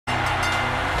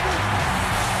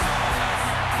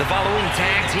The following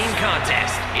tag team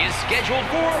contest is scheduled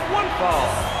for one fall.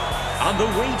 On the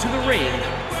way to the ring,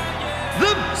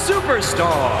 the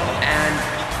Superstar and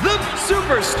the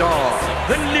Superstar,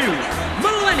 the new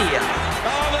Millennia.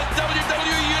 Oh, the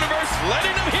WWE Universe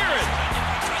letting them hear it.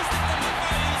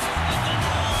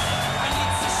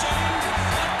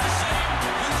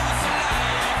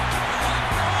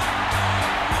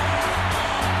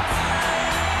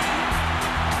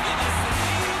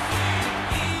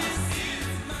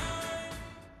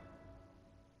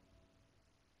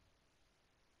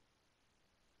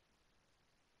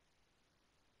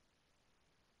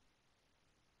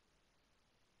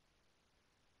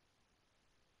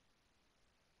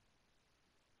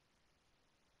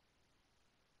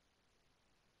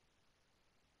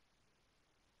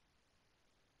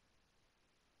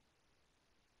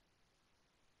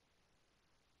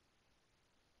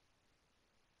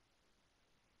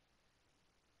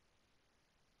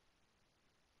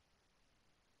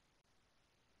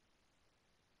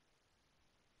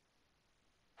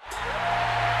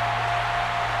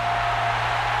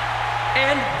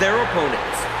 And their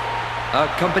opponents,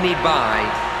 accompanied by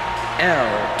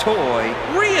El Toy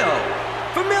Rio,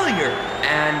 Familiar,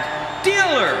 and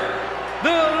Dealer,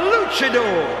 the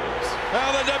Luchadors.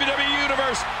 Well, the WWE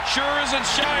Universe sure isn't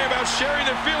shy about sharing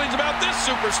their feelings about this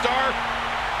superstar.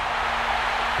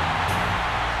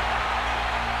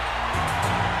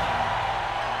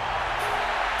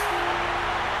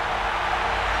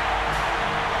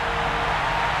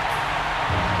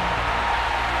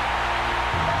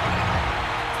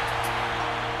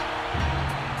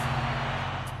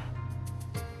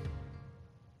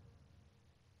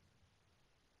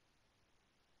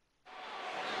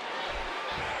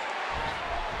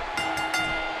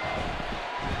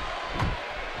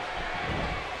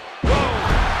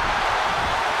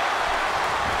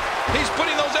 He's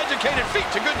putting those educated feet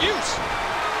to good use.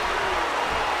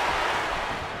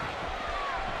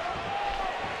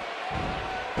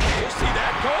 You see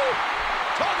that, Cole?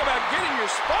 Talk about getting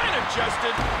your spine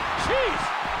adjusted. Jeez.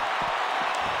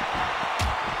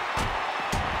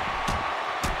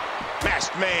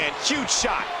 Masked man, huge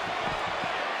shot.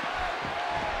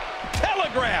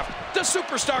 Telegraphed. The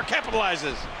Superstar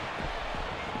capitalizes.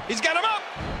 He's got him up.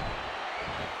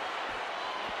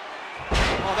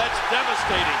 Oh, that's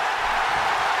devastating.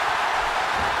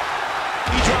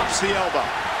 He drops the elbow.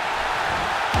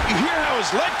 You hear how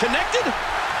his leg connected?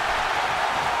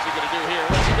 What's he gonna do here?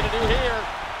 What's he gonna do here?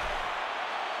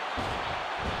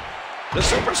 The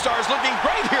Superstar's looking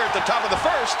great here at the top of the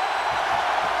first.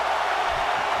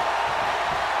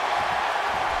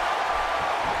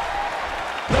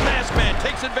 The Masked Man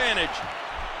takes advantage.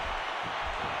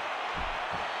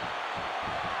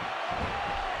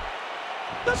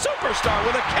 The Superstar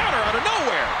with a counter out of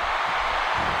nowhere.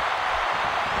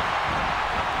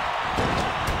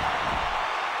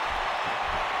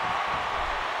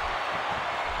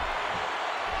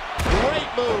 Great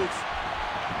move.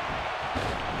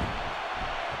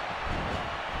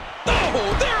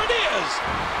 Oh, there it is.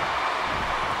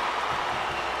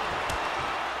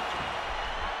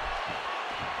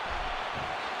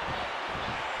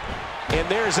 And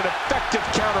there's an effective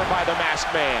counter by the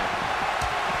Masked Man.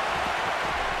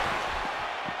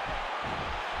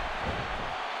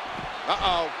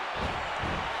 Uh-oh.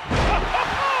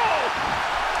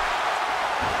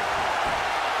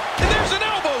 And there's an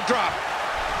elbow drop.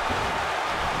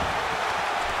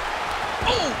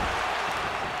 Oh!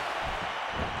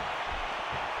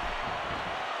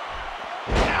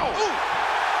 Ow! Ooh.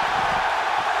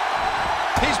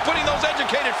 He's putting those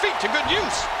educated feet to good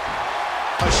use.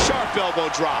 A sharp elbow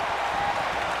drop.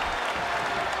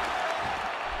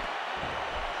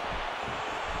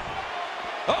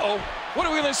 Uh-oh. What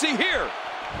are we going to see here?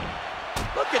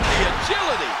 Look at the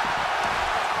agility.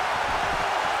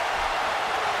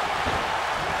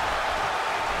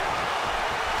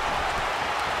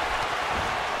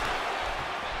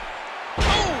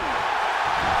 Oh!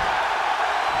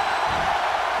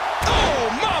 Oh,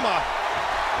 mama!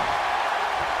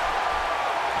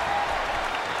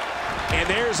 And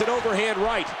there's an overhand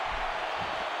right.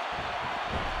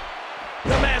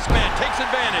 The Masked Man takes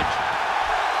advantage.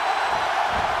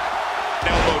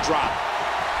 Elbow drop.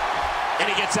 And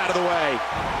he gets out of the way.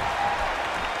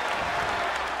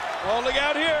 Oh, look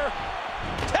out here.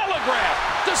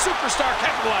 Telegraph. The Superstar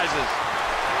capitalizes.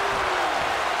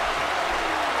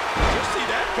 Did you see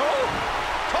that, Cole?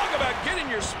 Talk about getting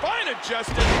your spine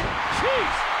adjusted.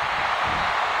 Jeez.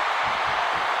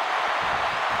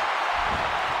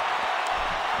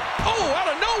 Oh, out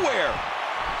of nowhere.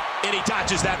 And he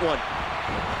dodges that one.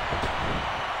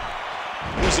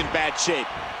 He's in bad shape.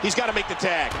 He's got to make the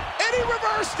tag. And he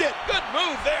reversed it. Good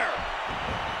move there.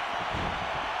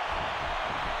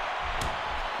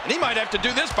 And he might have to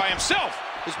do this by himself.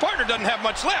 His partner doesn't have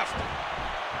much left.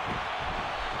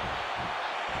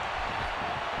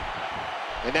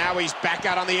 And now he's back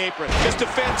out on the apron. Just a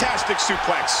fantastic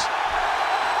suplex.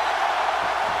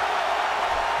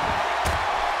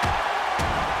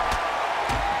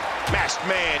 Masked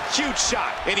man, huge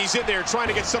shot. And he's in there trying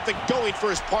to get something going for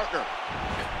his partner.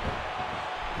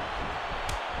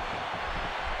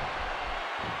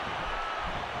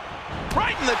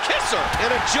 Right in the kisser.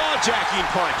 And a jaw-jacking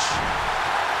punch.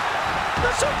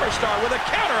 The superstar with a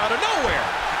counter out of nowhere.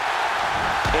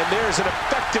 And there's an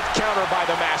effective counter by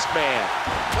the masked man.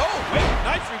 Oh, wait,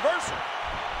 nice reversal.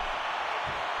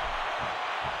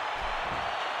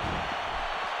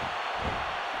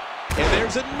 And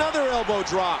there's another elbow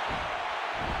drop.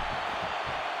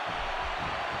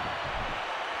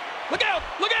 Look out,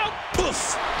 look out.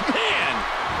 Oof, man.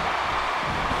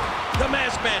 The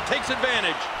masked man takes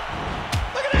advantage.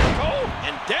 Look at that, Cole,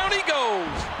 and down he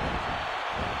goes.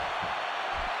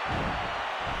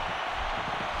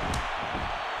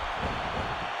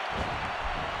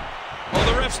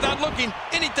 Not looking.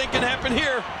 Anything can happen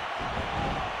here.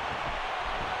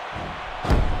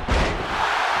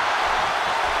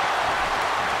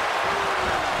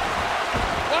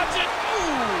 Watch it.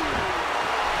 Ooh.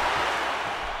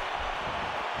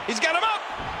 He's got him up.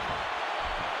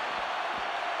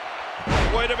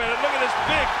 Wait a minute. Look at this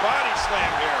big body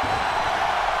slam here.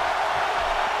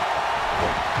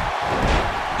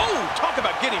 Oh, talk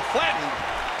about getting flattened.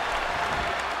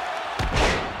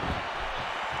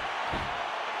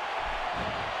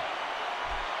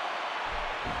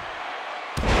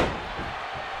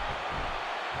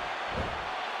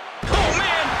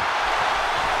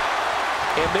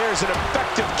 And there's an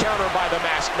effective counter by the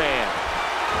masked man.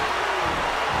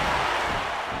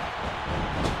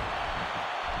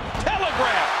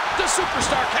 Telegraph. The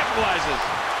superstar capitalizes.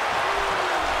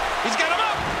 He's got him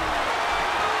up.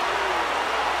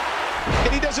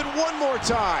 And he does it one more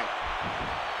time.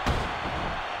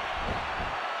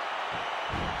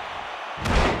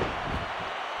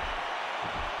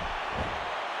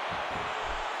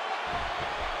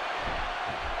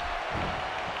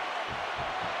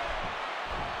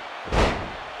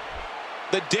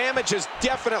 The damage has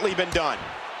definitely been done.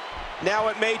 Now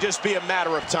it may just be a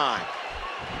matter of time.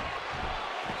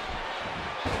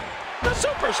 The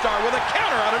superstar with a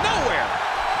counter out of nowhere.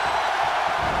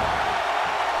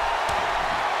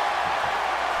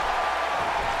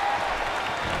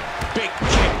 Big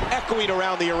kick echoing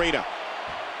around the arena.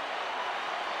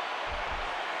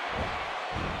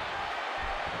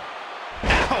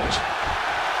 Ouch!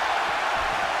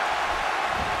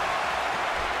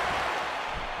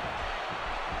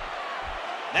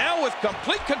 Now with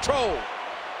complete control.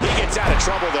 He gets out of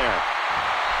trouble there.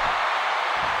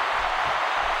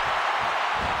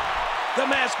 The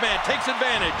masked man takes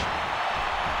advantage.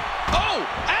 Oh!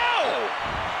 Ow!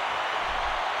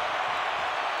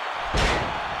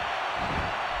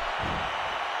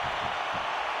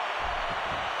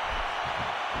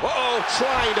 Uh-oh.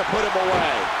 Trying to put him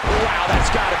away. Wow, that's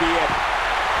got to be it.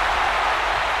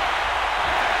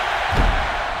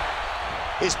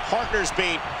 His partner's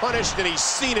being punished, and he's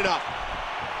seen enough.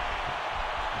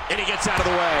 And he gets out of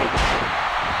the way.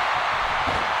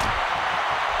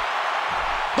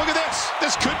 Look at this.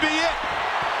 This could be it.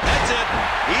 That's it.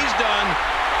 He's done.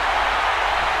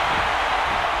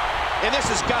 And this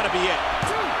has got to be it.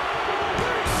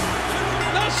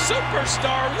 The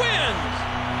superstar wins.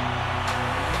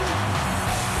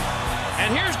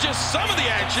 And here's just some of the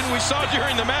action we saw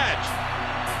during the match.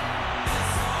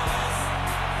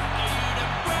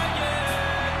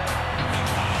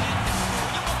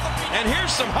 And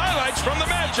here's some highlights from the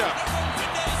matchup.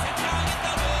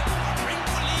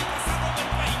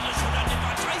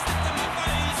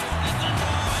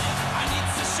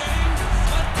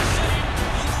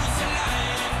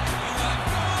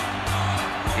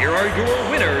 Here are your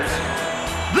winners,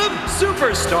 the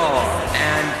Superstar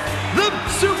and the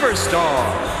Superstar,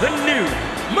 the new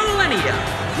Millennia.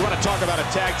 You want to talk about a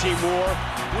tag team war?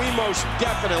 We most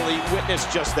definitely witnessed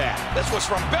just that. This was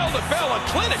from bell to bell, a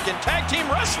clinic in tag team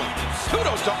wrestling.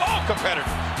 Kudos to all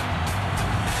competitors.